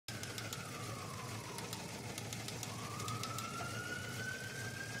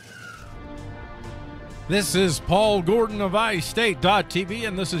This is Paul Gordon of iState.tv,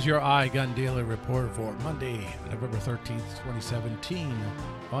 and this is your iGun Daily Report for Monday, November 13th, 2017.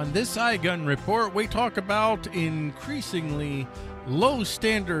 On this iGun Report, we talk about increasingly low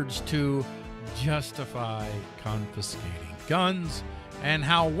standards to justify confiscating guns, and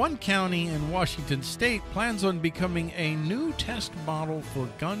how one county in Washington state plans on becoming a new test model for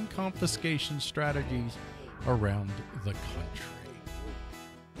gun confiscation strategies around the country.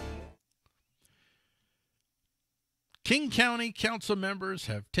 King County council members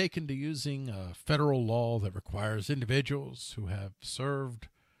have taken to using a federal law that requires individuals who have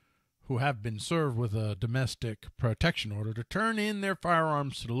been served with a domestic protection order to turn in their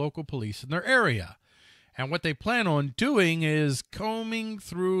firearms to the local police in their area. And what they plan on doing is combing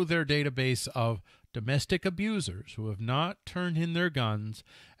through their database of domestic abusers who have not turned in their guns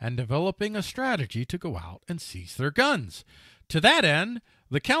and developing a strategy to go out and seize their guns. To that end,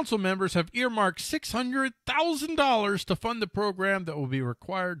 the council members have earmarked $600,000 to fund the program that will be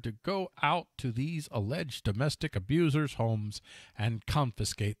required to go out to these alleged domestic abusers' homes and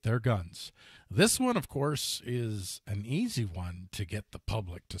confiscate their guns. This one, of course, is an easy one to get the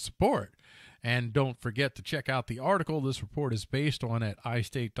public to support. And don't forget to check out the article this report is based on at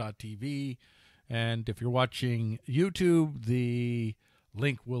iState.tv. And if you're watching YouTube, the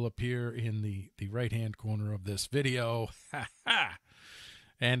link will appear in the right-hand corner of this video.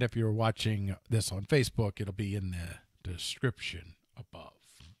 And if you're watching this on Facebook, it'll be in the description above.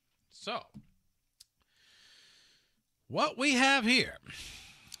 So, what we have here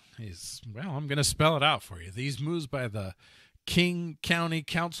is, well, I'm going to spell it out for you. These moves by the King County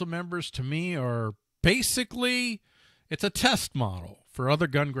council members, to me, are basically, it's a test model for other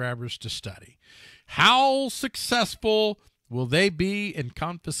gun grabbers to study. How successful will they be in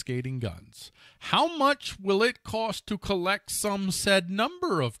confiscating guns? How much will it cost to collect some said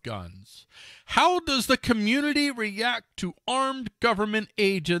number of guns? How does the community react to armed government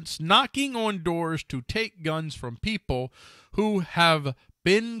agents knocking on doors to take guns from people who have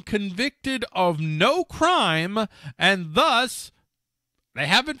been convicted of no crime and thus they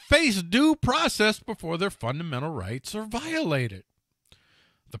haven't faced due process before their fundamental rights are violated?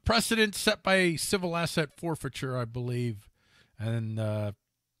 The precedent set by civil asset forfeiture, I believe, and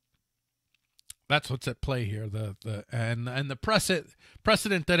that's what's at play here. The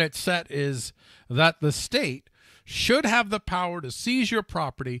precedent that it set is that the state should have the power to seize your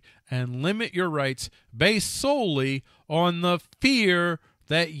property and limit your rights based solely on the fear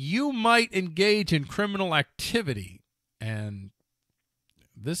that you might engage in criminal activity. And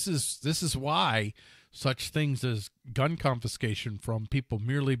this is why such things as gun confiscation from people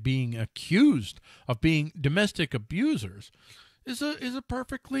merely being accused of being domestic abusers is a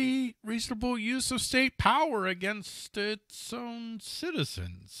perfectly reasonable use of state power against its own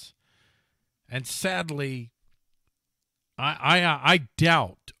citizens. And sadly, I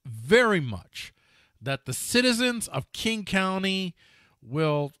doubt very much that the citizens of King County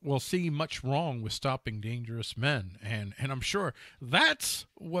will see much wrong with stopping dangerous men. And I'm sure that's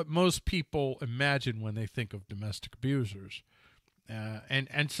what most people imagine when they think of domestic abusers.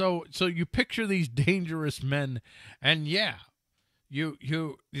 And so you picture these dangerous men, and yeah,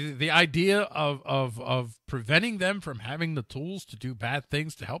 the idea of preventing them from having the tools to do bad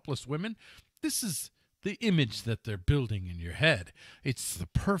things to helpless women, this is the image that they're building in your head. It's the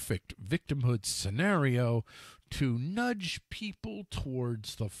perfect victimhood scenario to nudge people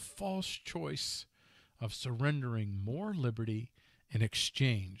towards the false choice of surrendering more liberty in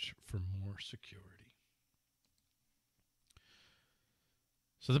exchange for more security.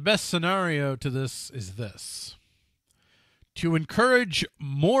 So the best scenario to this is this: to encourage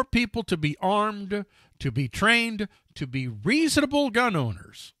more people to be armed, to be trained, to be reasonable gun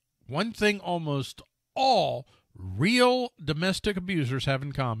owners. One thing almost all real domestic abusers have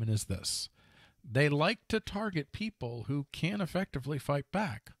in common is this: they like to target people who can effectively fight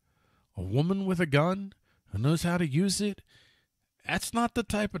back. A woman with a gun who knows how to use it, that's not the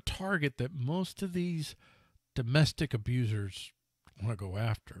type of target that most of these domestic abusers want to go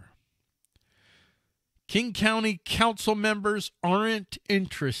after. King County council members aren't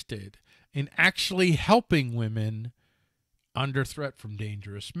interested in actually helping women under threat from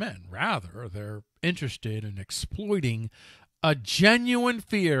dangerous men. Rather, they're interested in exploiting a genuine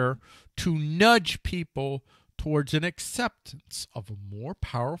fear to nudge people towards an acceptance of a more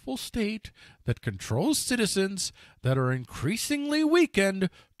powerful state that controls citizens that are increasingly weakened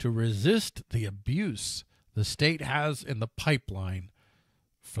to resist the abuse the state has in the pipeline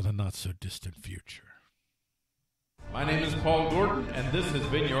for the not-so-distant future. My name is Paul Gordon, and this has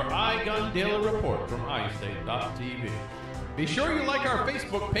been your iGun Daily Report from iState.tv. Be sure you like our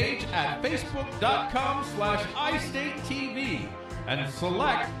Facebook page at facebook.com/iStateTV and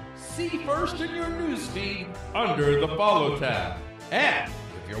select See First in your newsfeed under the Follow tab. And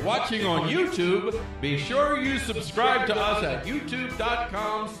if you're watching on YouTube, be sure you subscribe to us at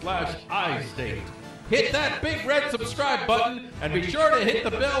youtube.com/iState. Hit that big red subscribe button and be sure to hit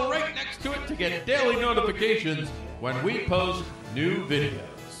the bell right next to it to get daily notifications when we post new videos.